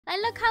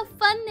look how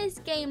fun this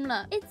game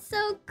looks. It's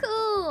so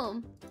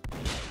cool.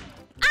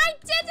 I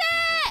did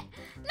it!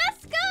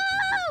 Let's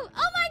go!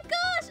 Oh my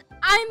gosh!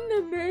 I'm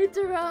the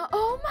murderer.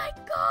 Oh my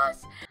gosh!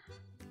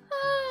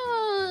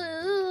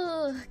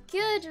 Oh,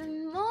 good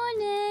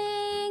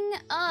morning.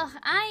 Oh,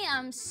 I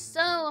am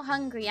so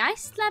hungry. I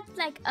slept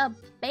like a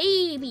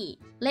baby,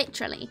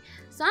 literally.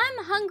 So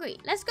I'm hungry.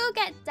 Let's go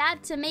get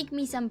Dad to make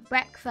me some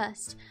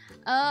breakfast.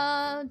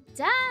 Oh,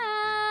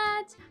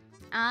 Dad,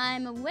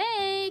 I'm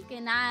awake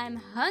and I'm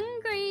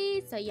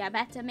hungry. So you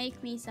better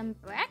make me some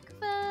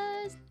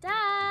breakfast,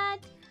 Dad.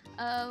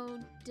 Oh,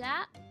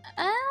 Dad.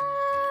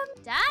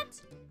 Dad?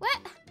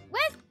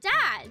 Where's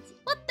Dad?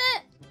 What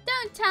the?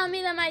 Don't tell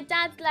me that my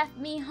dad's left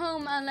me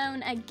home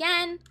alone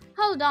again.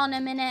 Hold on a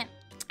minute.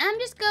 I'm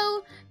just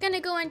gonna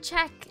go and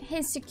check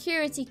his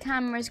security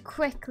cameras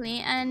quickly,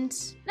 and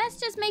let's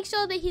just make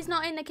sure that he's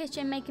not in the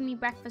kitchen making me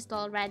breakfast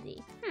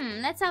already.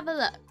 Let's have a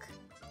look.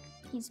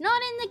 He's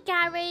not in the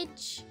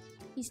garage.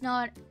 He's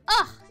not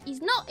in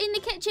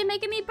the kitchen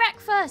making me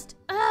breakfast.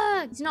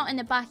 He's not in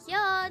the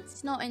backyard.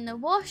 He's not in the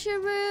washer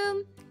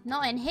room.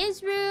 Not in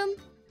his room.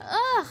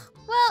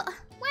 Well,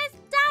 where's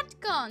Dad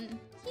gone?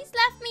 He's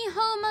left me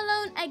home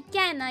alone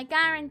again, I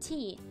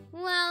guarantee.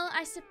 Well,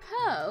 I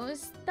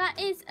suppose that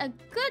is a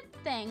good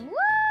thing.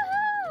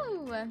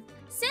 Woohoo!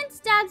 Since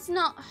Dad's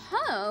not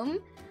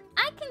home,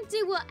 I can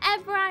do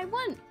whatever I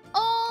want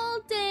all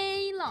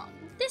day long.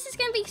 This is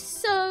going to be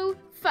so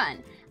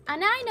fun.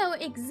 And I know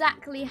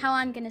exactly how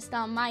I'm going to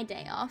start my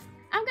day off.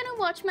 I'm going to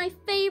watch my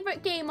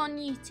favorite game on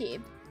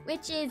YouTube,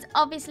 which is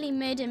obviously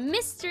Murder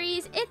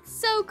Mysteries. It's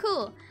so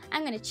cool.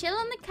 I'm going to chill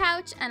on the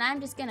couch and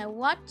I'm just going to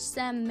watch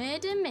some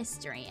Murder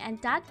Mystery. And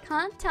Dad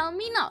can't tell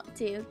me not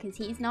to because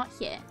he's not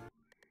here.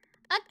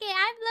 Okay,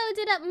 I've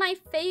loaded up my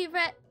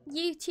favorite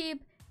YouTube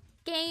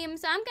game,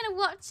 so I'm going to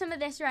watch some of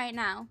this right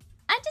now.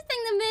 I just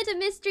think the Murder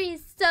Mystery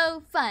is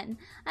so fun.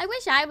 I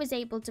wish I was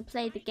able to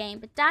play the game,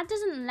 but Dad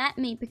doesn't let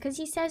me because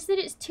he says that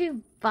it's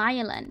too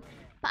violent.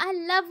 But I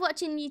love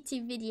watching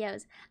YouTube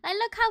videos. Like,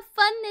 look how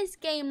fun this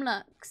game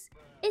looks.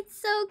 It's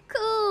so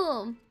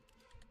cool.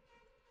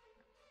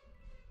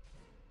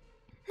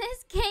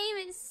 This game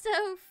is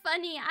so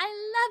funny. I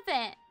love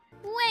it.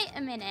 Wait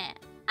a minute.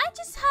 I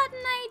just had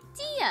an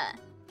idea.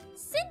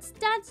 Since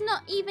Dad's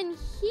not even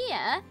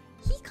here,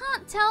 he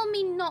can't tell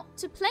me not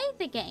to play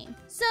the game.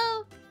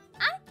 So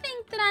I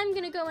think that I'm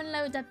going to go and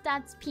load up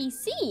Dad's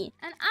PC.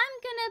 And I'm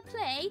going to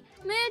play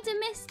Murder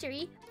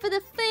Mystery for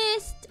the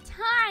first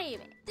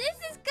time. This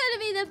is going to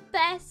be the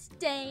best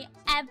day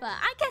ever.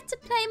 I get to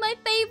play my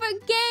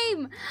favorite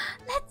game.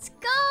 Let's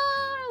go.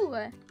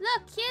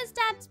 Look, here's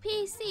Dad's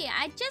PC.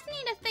 I just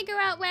need to figure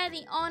out where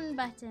the on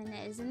button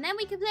is. And then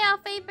we can play our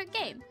favorite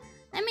game.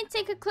 Let me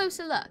take a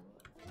closer look.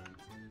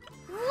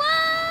 Whoa!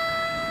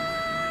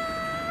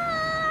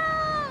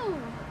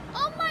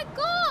 Oh my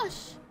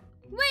gosh!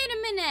 Wait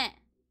a minute.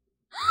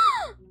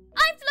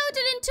 I've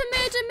loaded into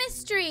Murder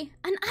Mystery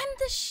and I'm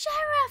the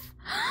sheriff.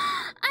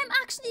 I'm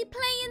actually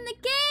playing the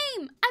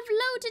game. I've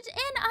loaded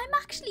in. I'm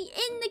actually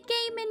in the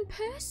game in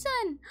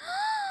person.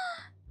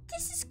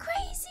 This is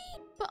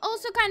crazy, but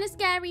also kind of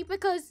scary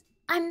because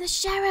I'm the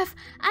sheriff.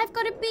 I've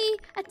got to be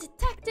a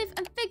detective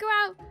and figure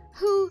out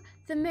who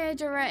the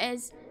murderer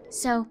is.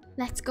 So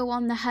let's go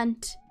on the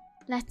hunt.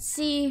 Let's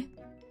see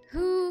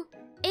who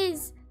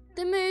is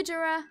the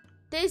murderer.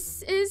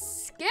 This is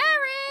scary.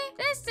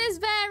 This is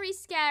very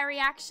scary,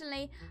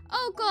 actually.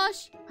 Oh,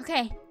 gosh.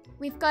 Okay,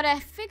 we've got to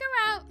figure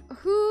out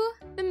who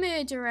the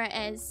murderer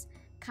is.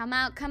 Come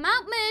out,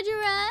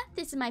 murderer.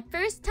 This is my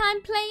first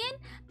time playing,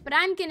 but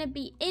I'm going to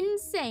be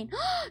insane.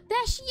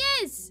 There she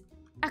is.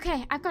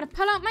 Okay, I've got to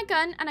pull out my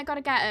gun, and I got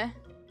to get her.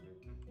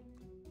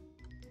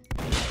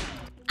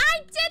 I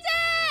did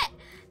it!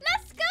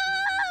 Let's go!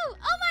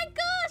 Oh, my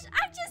gosh.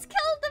 I just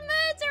killed the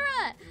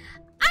murderer.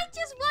 I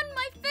just won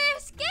my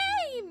first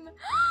game.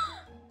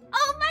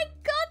 Oh my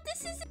god,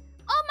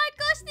 oh my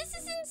gosh, this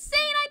is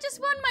insane. I just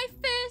won my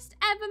first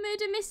ever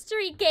Murder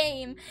Mystery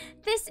game.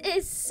 This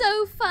is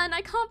so fun.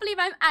 I can't believe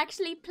I'm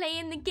actually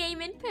playing the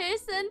game in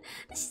person.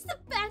 This is the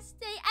best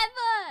day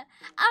ever.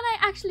 And I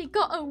actually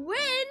got a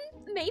win.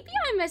 Maybe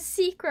I'm a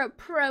secret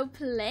pro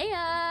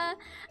player.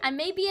 I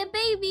may be a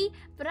baby,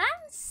 but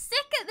I'm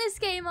sick at this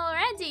game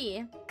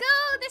already.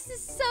 Go, this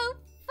is so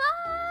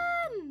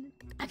fun.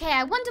 Okay,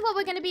 I wonder what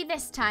we're going to be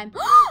this time.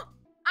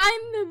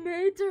 I'm the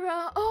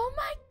murderer. Oh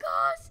my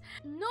gosh.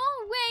 No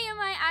way am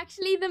I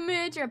actually the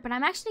murderer, but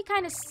I'm actually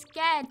kind of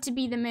scared to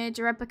be the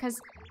murderer because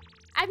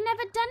I've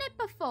never done it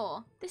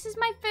before. This is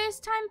my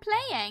first time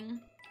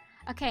playing.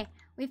 Okay,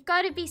 we've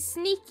got to be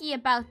sneaky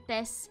about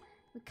this.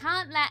 We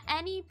can't let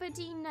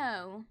anybody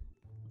know.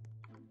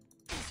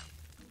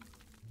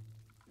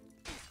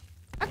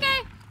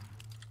 Okay.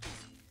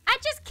 I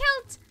just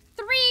killed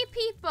 3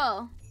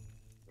 people.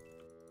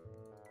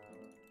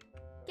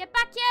 Get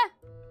back here.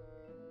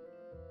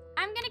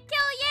 I'm gonna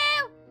kill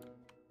you!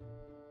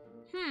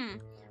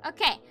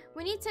 Okay,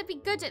 we need to be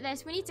good at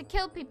this. We need to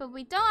kill people.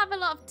 We don't have a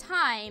lot of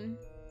time.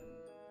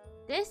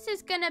 This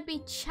is gonna be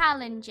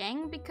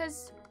challenging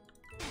because...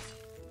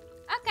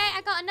 Okay,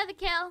 I got another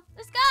kill.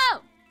 Let's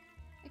go.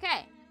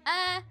 Okay,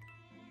 I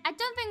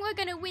don't think we're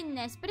gonna win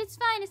this, but it's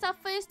fine. It's our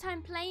first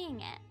time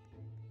playing it.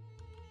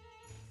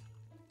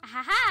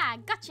 Haha,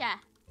 gotcha.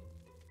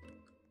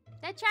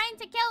 They're trying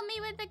to kill me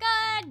with the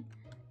gun.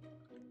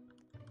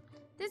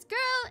 This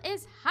girl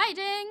is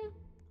hiding.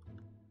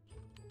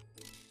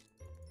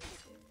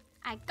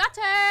 I got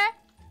her.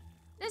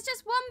 There's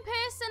just one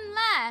person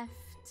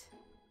left.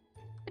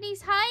 But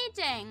he's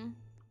hiding.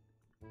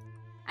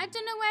 I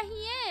don't know where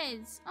he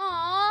is.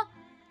 Aww.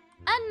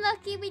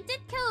 Unlucky. We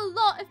did kill a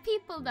lot of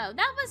people though.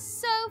 That was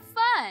so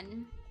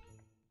fun.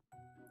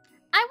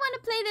 I want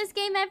to play this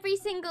game every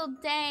single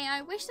day.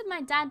 I wish that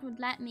my dad would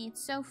let me.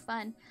 It's so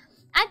fun.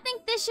 I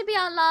think this should be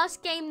our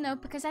last game though,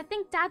 because I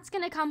think Dad's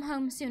going to come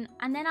home soon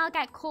and then I'll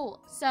get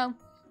caught. So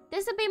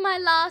this will be my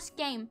last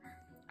game.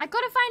 I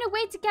got to find a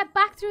way to get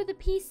back through the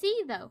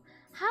PC though.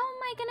 How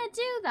am I going to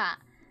do that?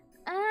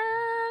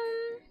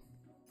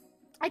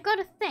 I got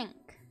to think.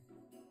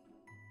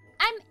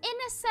 I'm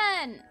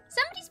innocent.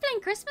 Somebody's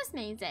playing Christmas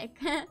music.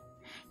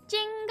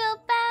 Jingle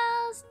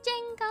bells,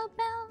 jingle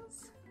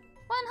bells.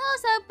 One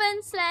horse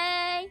open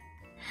sleigh,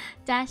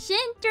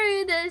 dashing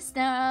through the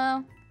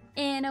snow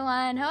in a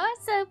one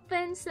horse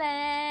open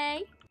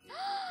sleigh.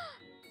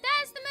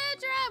 There's the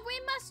murderer. We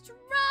must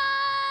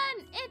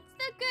run. It's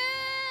the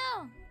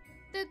girl.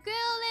 The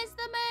girl is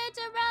the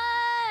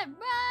murderer.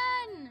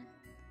 Run.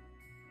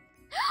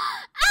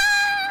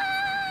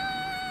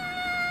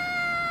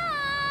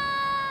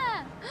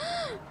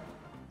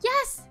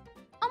 Yes!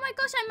 Oh my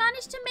gosh, I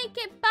managed to make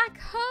it back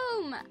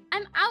home.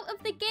 I'm out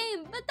of the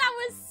game, but that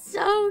was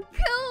so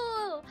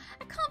cool.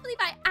 I can't believe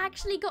I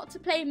actually got to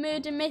play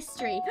Murder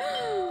Mystery.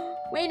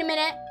 Wait a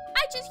minute.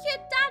 I just hear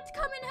Dad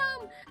coming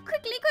home.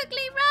 Quickly,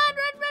 quickly, run,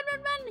 run, run,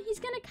 run, run. He's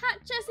going to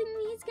catch us and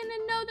he's going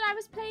to know that I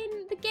was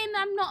playing the game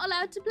that I'm not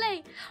allowed to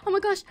play. Oh my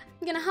gosh,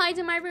 I'm going to hide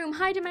in my room,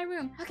 hide in my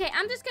room. Okay,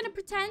 I'm just going to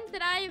pretend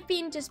that I have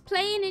been just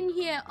playing in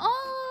here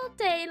all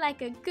day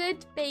like a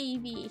good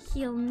baby.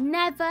 He'll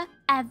never,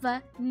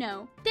 ever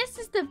know. This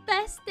is the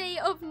best day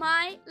of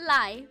my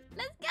life.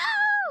 Let's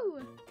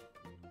go!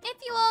 If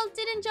you all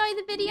did enjoy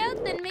the video,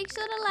 then make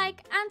sure to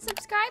like and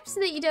subscribe so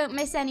that you don't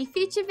miss any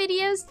future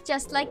videos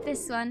just like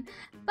this one.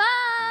 Bye!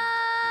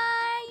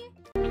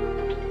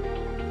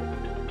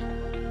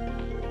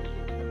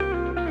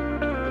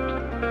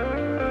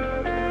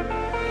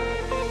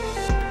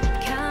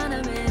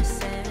 Kinda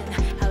missing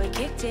how we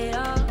kicked it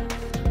off.